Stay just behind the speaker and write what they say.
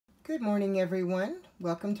Good morning, everyone.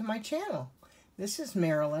 Welcome to my channel. This is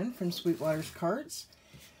Marilyn from Sweetwater's Cards.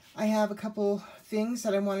 I have a couple things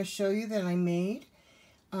that I want to show you that I made.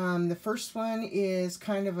 The first one is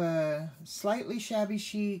kind of a slightly shabby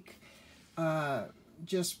chic,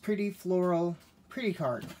 just pretty floral, pretty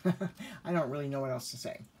card. I don't really know what else to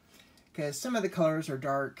say, because some of the colors are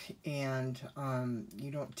dark and you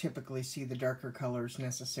don't typically see the darker colors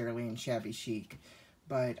necessarily in shabby chic.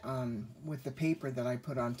 But with the paper that I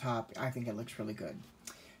put on top, I think it looks really good.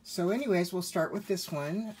 So anyways, we'll start with this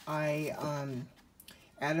one. Out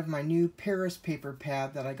of my new Paris paper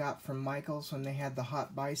pad that I got from Michael's when they had the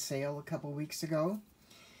Hot Buy sale a couple weeks ago,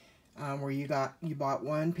 where you bought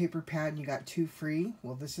one paper pad and you got two free.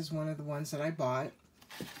 Well, this is one of the ones that I bought.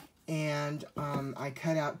 And I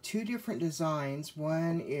cut out two different designs.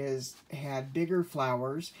 One had bigger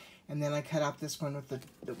flowers, and then I cut out this one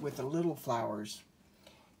with the little flowers.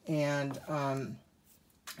 And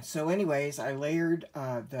so anyways, I layered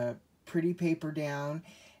the pretty paper down,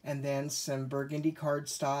 and then some burgundy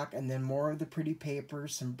cardstock, and then more of the pretty paper,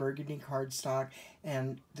 some burgundy cardstock,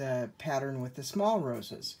 and the pattern with the small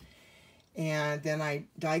roses. And then I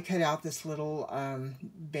die cut out this little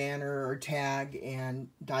banner or tag, and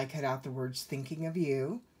die cut out the words "Thinking of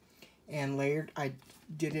You," and layered. I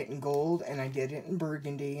did it in gold, and I did it in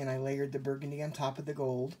burgundy, and I layered the burgundy on top of the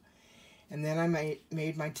gold. And then I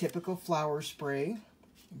made my typical flower spray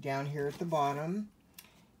down here at the bottom,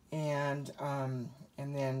 and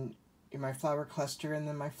then in my flower cluster, and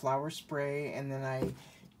then my flower spray, and then I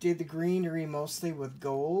did the greenery mostly with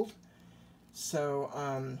gold.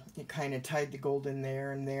 So it kind of tied the gold in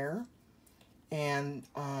there and there, and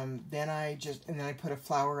then I put a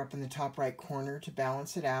flower up in the top right corner to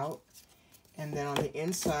balance it out, and then on the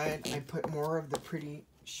inside I put more of the pretty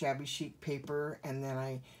shabby chic paper, and then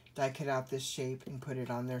I die cut out this shape and put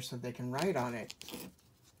it on there so they can write on it.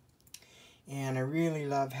 And I really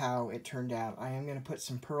love how it turned out. I am going to put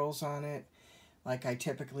some pearls on it like I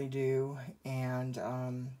typically do,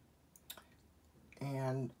 or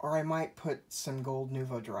I might put some gold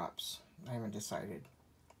Nouveau drops. I haven't decided.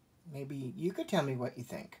 Maybe you could tell me what you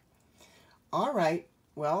think. All right,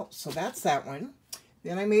 well, so that's that one.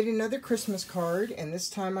 Then I made another Christmas card, and this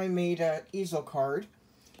time I made a easel card.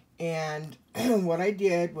 And what I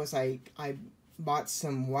did was I bought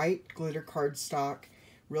some white glitter cardstock,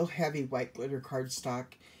 real heavy white glitter cardstock.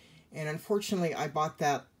 And unfortunately, I bought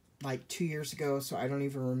that like 2 years ago, so I don't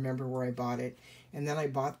even remember where I bought it. And then I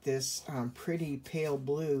bought this pretty pale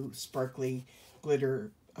blue sparkly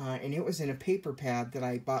glitter, and it was in a paper pad that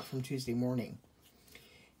I bought from Tuesday Morning.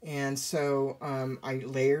 And so I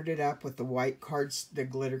layered it up with the the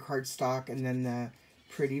glitter cardstock, and then the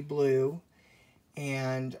pretty blue.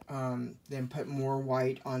 And then put more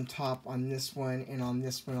white on top on this one, and on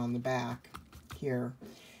this one on the back here.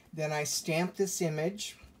 Then I stamped this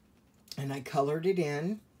image, and I colored it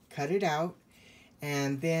in, cut it out,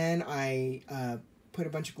 and then I put a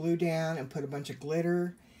bunch of glue down and put a bunch of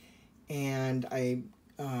glitter, and I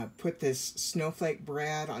put this snowflake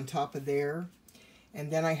brad on top of there.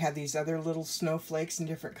 And then I had these other little snowflakes in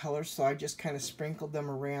different colors, so I just kind of sprinkled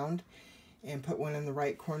them around and put one in the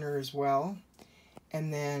right corner as well.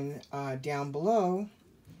 And then down below,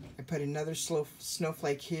 I put another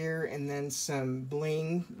snowflake here, and then some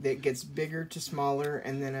bling that gets bigger to smaller,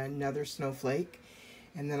 and then another snowflake.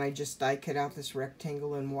 And then I just die cut out this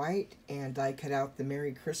rectangle in white, and die cut out the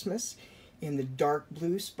Merry Christmas in the dark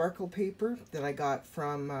blue sparkle paper that I got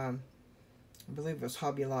from, I believe it was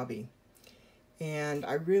Hobby Lobby. And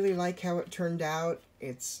I really like how it turned out.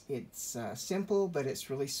 It's simple, but it's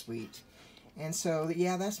really sweet. And so,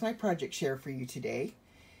 yeah, that's my project share for you today.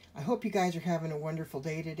 I hope you guys are having a wonderful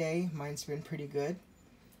day today. Mine's been pretty good.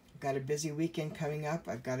 I've got a busy weekend coming up.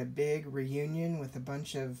 I've got a big reunion with a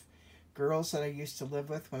bunch of girls that I used to live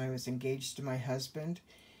with when I was engaged to my husband.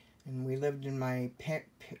 And we lived in my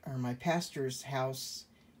pastor's house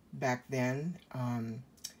back then.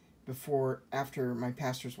 After my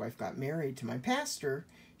pastor's wife got married to my pastor,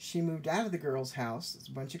 she moved out of the girls' house. It's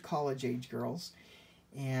a bunch of college-age girls.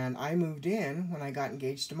 And I moved in when I got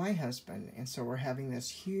engaged to my husband. And so we're having this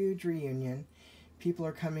huge reunion. People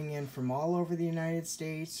are coming in from all over the United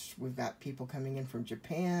States. We've got people coming in from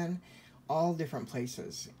Japan, all different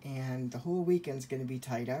places. And the whole weekend's going to be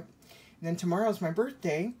tied up. And then tomorrow's my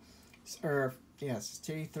birthday. Or, yes,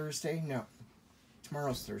 today Thursday? No,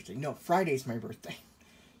 tomorrow's Thursday. No, Friday's my birthday.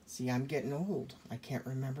 See, I'm getting old. I can't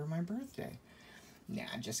remember my birthday.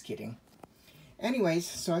 Nah, just kidding. Anyways,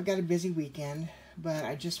 so I've got a busy weekend. But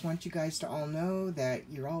I just want you guys to all know that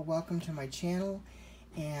you're all welcome to my channel.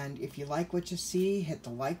 And if you like what you see, hit the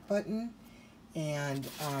like button. And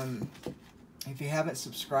If you haven't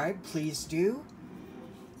subscribed, please do.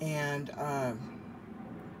 And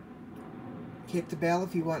hit the bell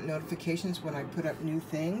if you want notifications when I put up new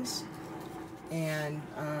things. And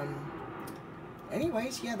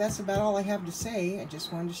anyways, yeah, that's about all I have to say. I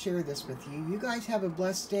just wanted to share this with you. You guys have a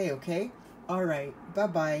blessed day, okay? All right.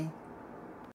 Bye-bye.